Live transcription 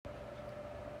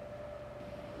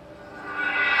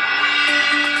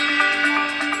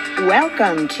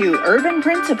Welcome to Urban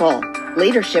Principal,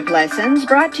 leadership lessons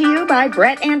brought to you by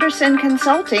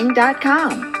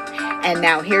BrettAndersonConsulting.com. And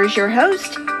now here's your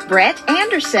host, Brett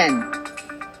Anderson.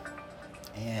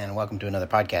 And welcome to another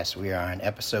podcast. We are on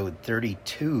episode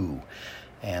 32.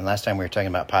 And last time we were talking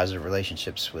about positive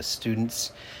relationships with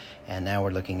students. And now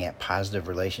we're looking at positive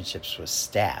relationships with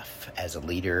staff as a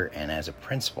leader and as a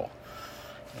principal.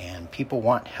 And people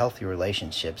want healthy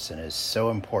relationships, and it is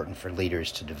so important for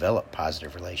leaders to develop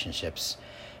positive relationships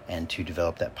and to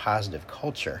develop that positive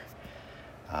culture.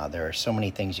 There are so many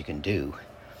things you can do.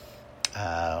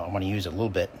 I want to use a little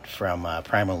bit from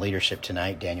Primal Leadership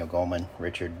tonight. Daniel Goleman,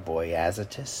 Richard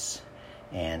Boyazitis,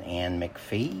 and Anne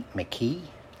McKee.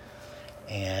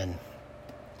 And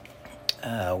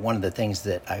one of the things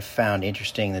that I found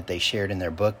interesting that they shared in their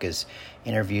book is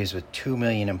interviews with 2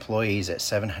 million employees at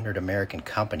 700 American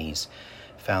companies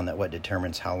found that what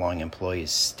determines how long employees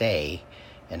stay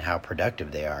and how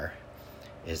productive they are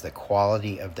is the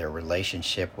quality of their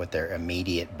relationship with their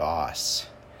immediate boss.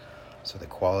 So the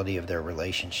quality of their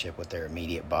relationship with their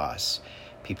immediate boss.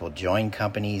 People join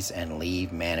companies and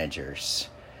leave managers,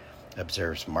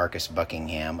 observes Marcus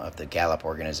Buckingham of the Gallup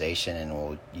organization, and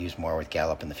we'll use more with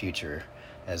Gallup in the future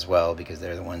as well because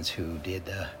they're the ones who did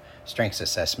the strengths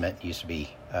assessment. Used to be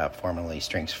formerly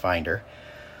Strengths Finder,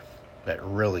 but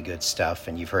really good stuff.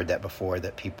 And you've heard that before,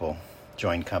 that people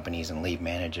join companies and leave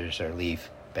managers or leave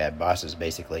bad bosses,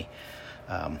 basically.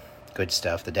 Good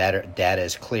stuff. The data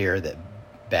is clear that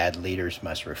bad leaders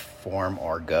must reform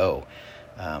or go,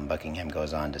 Buckingham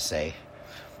goes on to say.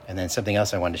 And then something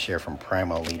else I wanted to share from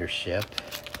Primal Leadership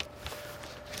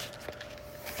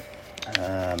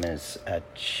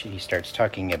she starts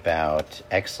talking about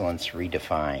excellence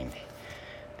redefined.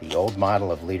 The old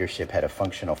model of leadership had a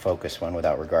functional focus, one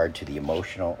without regard to the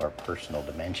emotional or personal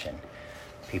dimension.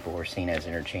 People were seen as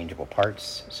interchangeable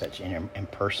parts. Such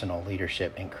impersonal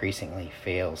leadership increasingly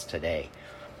fails today.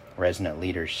 Resonant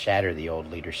leaders shatter the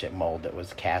old leadership mold that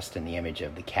was cast in the image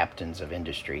of the captains of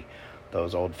industry,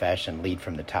 those old-fashioned lead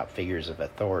from the top figures of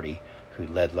authority who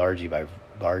led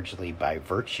largely by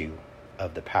virtue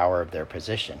of the power of their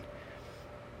position.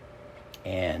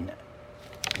 And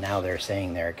now they're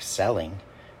saying they're excelling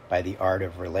by the art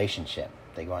of relationship.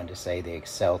 They go on to say they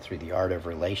excel through the art of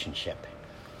relationship.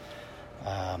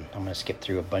 I'm going to skip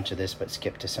through a bunch of this, but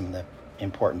skip to some of the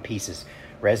important pieces.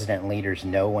 Resident leaders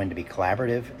know when to be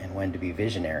collaborative and when to be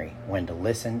visionary, when to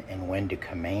listen and when to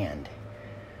command.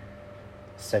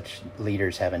 Such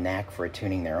leaders have a knack for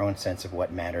attuning their own sense of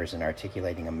what matters and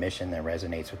articulating a mission that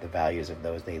resonates with the values of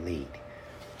those they lead.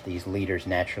 These leaders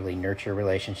naturally nurture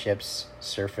relationships,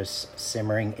 surface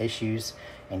simmering issues,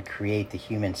 and create the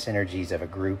human synergies of a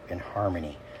group in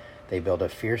harmony. They build a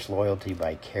fierce loyalty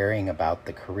by caring about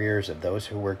the careers of those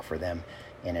who work for them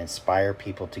and inspire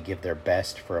people to give their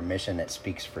best for a mission that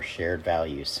speaks for shared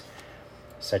values.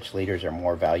 Such leaders are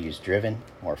more values-driven,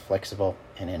 more flexible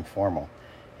and informal,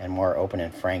 and more open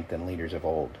and frank than leaders of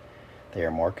old. They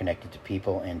are more connected to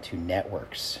people and to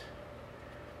networks.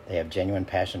 They have genuine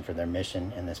passion for their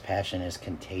mission, and this passion is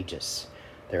contagious.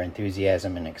 Their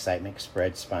enthusiasm and excitement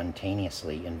spread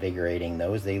spontaneously, invigorating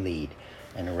those they lead,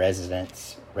 and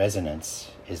resonance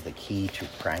is the key to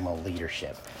primal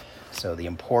leadership. So the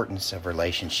importance of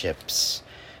relationships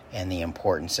and the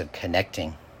importance of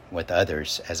connecting with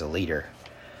others as a leader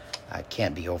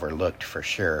can't be overlooked for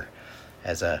sure.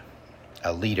 As a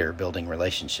leader, building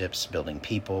relationships, building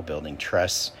people, building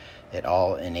trust, it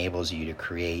all enables you to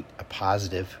create a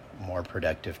positive, more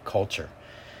productive culture.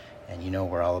 And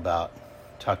we're all about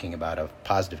talking about a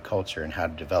positive culture and how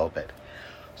to develop it.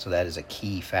 So that is a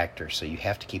key factor. So you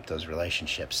have to keep those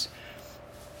relationships.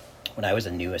 When I was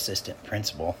a new assistant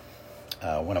principal,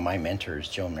 one of my mentors,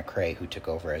 Joan McCrae, who took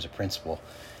over as a principal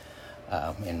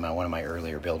in one of my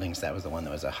earlier buildings, that was the one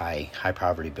that was a high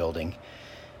poverty building.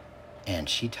 And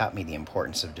she taught me the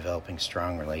importance of developing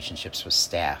strong relationships with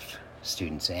staff,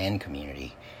 students, and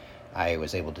community. I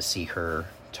was able to see her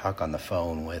talk on the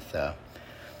phone with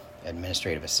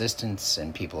administrative assistants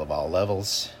and people of all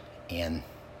levels. And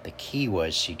the key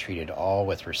was she treated all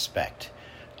with respect.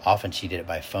 Often she did it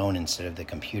by phone instead of the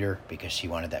computer because she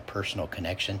wanted that personal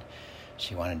connection.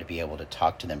 She wanted to be able to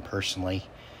talk to them personally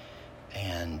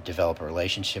and develop a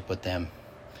relationship with them.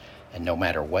 And no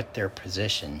matter what their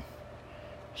position,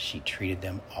 she treated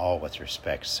them all with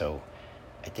respect. So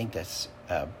I think that's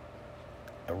a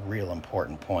real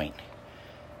important point.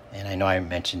 And I know I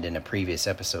mentioned in a previous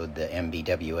episode the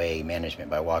MBWA, management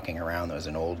by walking around. That was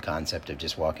an old concept of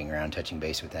just walking around, touching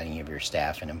base with any of your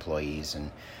staff and employees.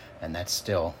 And that's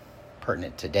still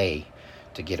pertinent today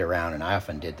to get around. And I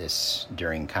often did this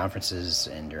during conferences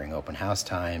and during open house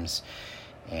times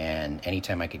And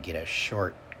anytime I could get a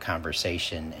short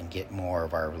conversation and get more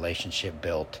of our relationship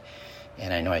built,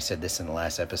 and I know I said this in the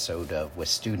last episode with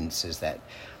students, is that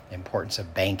the importance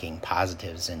of banking,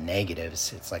 positives and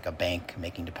negatives. It's like a bank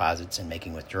making deposits and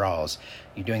making withdrawals.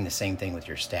 You're doing the same thing with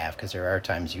your staff, because there are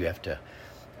times you have to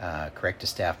correct a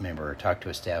staff member or talk to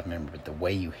a staff member, but the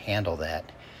way you handle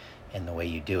that and the way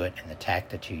you do it and the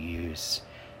tact that you use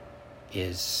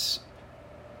is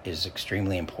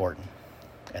extremely important.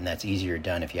 And that's easier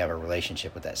done if you have a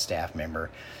relationship with that staff member,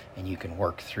 and you can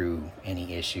work through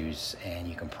any issues and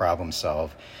you can problem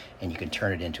solve and you can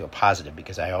turn it into a positive,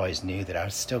 because I always knew that I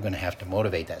was still going to have to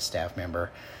motivate that staff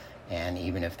member. And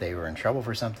even if they were in trouble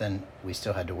for something, we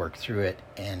still had to work through it,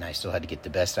 and I still had to get the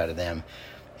best out of them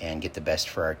and get the best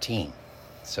for our team.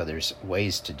 So there's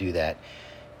ways to do that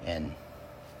and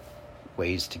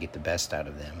ways to get the best out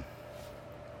of them.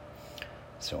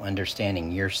 So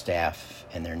understanding your staff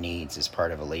and their needs is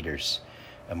part of a leader's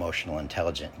emotional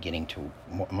intelligence. Getting to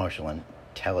emotional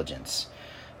intelligence.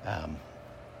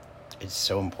 It's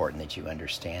so important that you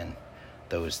understand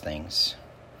those things.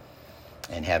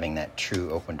 And having that true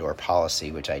open door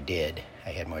policy, which I did. I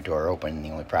had my door open, and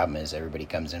the only problem is everybody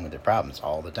comes in with their problems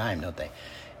all the time, don't they?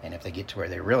 And if they get to where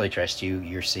they really trust you,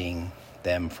 you're seeing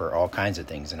them for all kinds of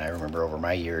things. And I remember over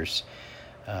my years,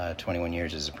 21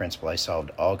 years as a principal, I solved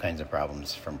all kinds of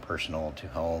problems, from personal to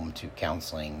home to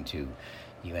counseling to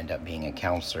you end up being a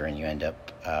counselor, and you end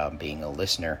up being a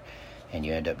listener, and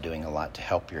you end up doing a lot to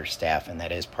help your staff. And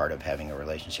that is part of having a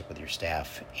relationship with your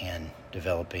staff and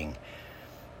developing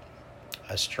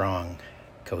a strong,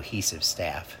 cohesive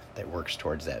staff that works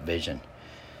towards that vision.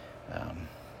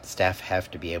 Staff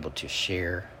have to be able to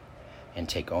share and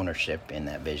take ownership in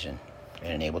that vision.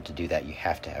 And able to do that, you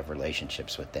have to have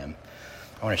relationships with them.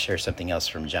 I want to share something else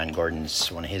from John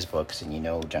Gordon's, one of his books, and you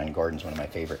know John Gordon's one of my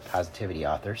favorite positivity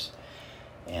authors.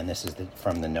 And this is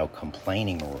from the No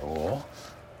Complaining Rule.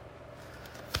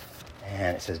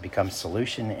 And it says, become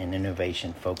solution and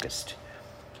innovation focused.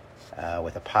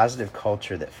 With a positive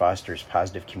culture that fosters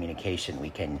positive communication, we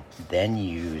can then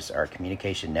use our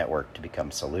communication network to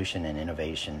become solution and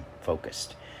innovation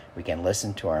focused. We can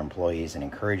listen to our employees and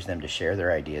encourage them to share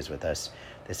their ideas with us.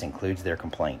 This includes their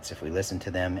complaints. If we listen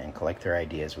to them and collect their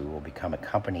ideas, we will become a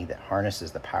company that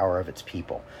harnesses the power of its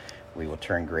people. We will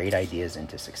turn great ideas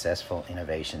into successful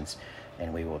innovations,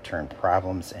 and we will turn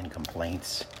problems and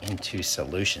complaints into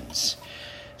solutions.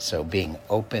 So being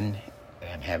open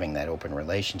and having that open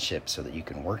relationship so that you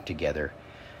can work together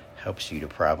helps you to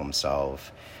problem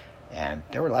solve. And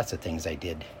there were lots of things I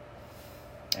did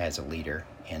as a leader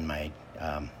in my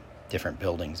different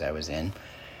buildings I was in.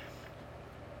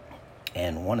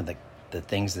 And one of the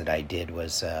things that I did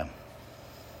was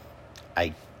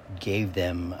I gave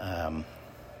them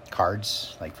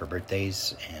cards, like for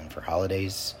birthdays and for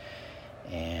holidays,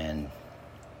 and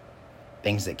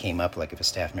things that came up, like if a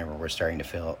staff member were starting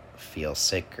to feel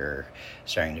sick or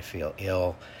starting to feel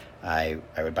ill, I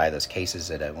would buy those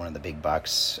cases at one of the big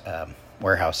box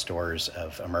warehouse stores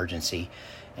of emergency,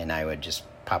 and I would just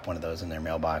pop one of those in their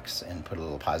mailbox and put a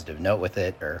little positive note with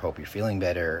it, or hope you're feeling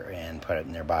better, and put it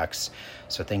in their box.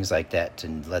 So things like that, to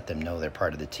let them know they're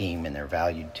part of the team and they're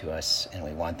valued to us and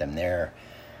we want them there.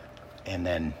 And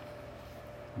then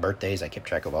birthdays, I kept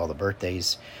track of all the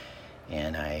birthdays,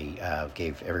 and I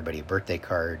gave everybody a birthday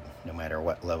card, no matter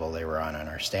what level they were on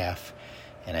our staff.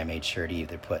 And I made sure to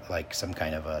either put like some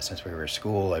kind of since we were at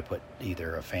school, I put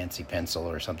either a fancy pencil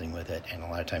or something with it, and a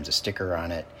lot of times a sticker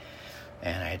on it.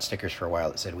 And I had stickers for a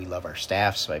while that said, "We love our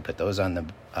staff," so I put those on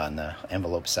the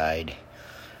envelope side.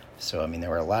 So, I mean, there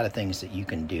were a lot of things that you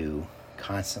can do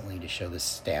constantly to show the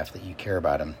staff that you care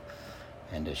about them,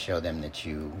 and to show them that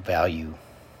you value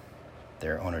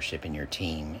their ownership in your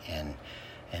team,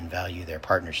 and value their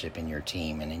partnership in your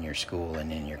team and in your school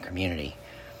and in your community.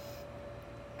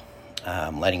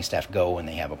 Letting staff go when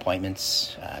they have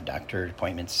appointments, doctor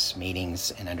appointments,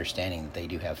 meetings, and understanding that they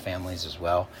do have families as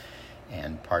well.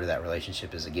 And part of that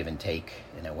relationship is a give and take,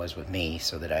 and it was with me,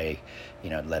 so that I'd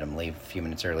let them leave a few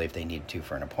minutes early if they needed to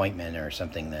for an appointment or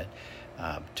something that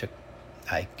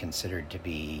I considered to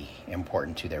be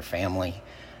important to their family.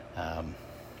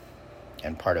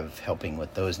 And part of helping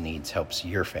with those needs helps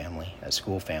your family, a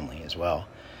school family as well.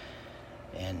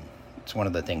 And it's one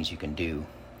of the things you can do,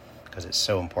 because it's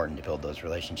so important to build those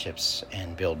relationships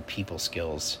and build people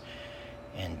skills,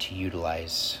 and to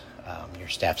utilize your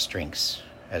staff strengths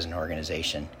as an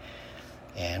organization.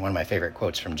 And one of my favorite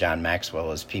quotes from John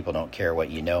Maxwell is, "People don't care what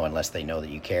you know unless they know that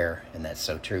you care." And that's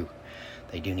so true.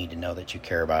 They do need to know that you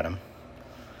care about them.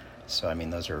 So, I mean,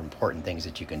 those are important things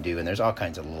that you can do. And there's all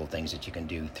kinds of little things that you can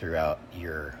do throughout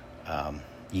your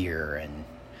year. And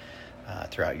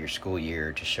throughout your school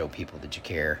year to show people that you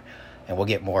care. And we'll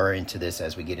get more into this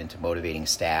as we get into motivating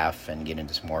staff and get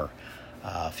into some more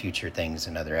future things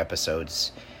in other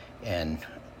episodes. And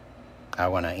I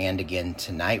want to end again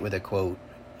tonight with a quote.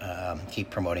 Keep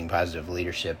promoting positive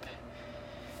leadership.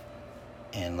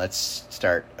 And let's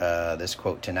start this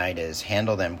quote tonight is,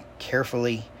 handle them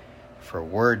carefully, for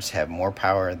words have more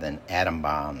power than atom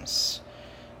bombs.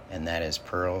 And that is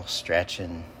Pearl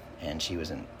Strachan, and she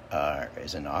was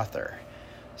is an author.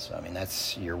 So, I mean,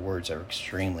 your words are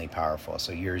extremely powerful.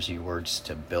 So use your words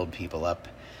to build people up,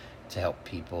 to help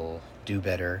people do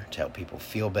better, to help people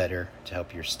feel better, to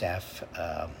help your staff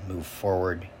move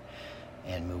forward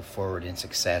and move forward in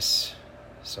success.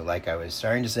 So like I was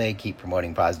starting to say, keep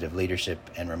promoting positive leadership,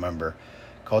 and remember,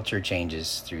 culture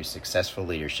changes through successful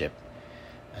leadership.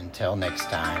 Until next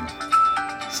time,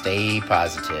 stay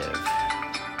positive.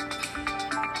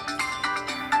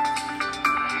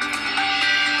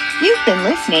 You've been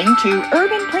listening to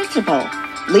Urban Principal,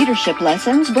 leadership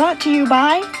lessons brought to you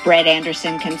by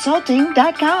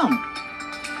BrettAndersonConsulting.com.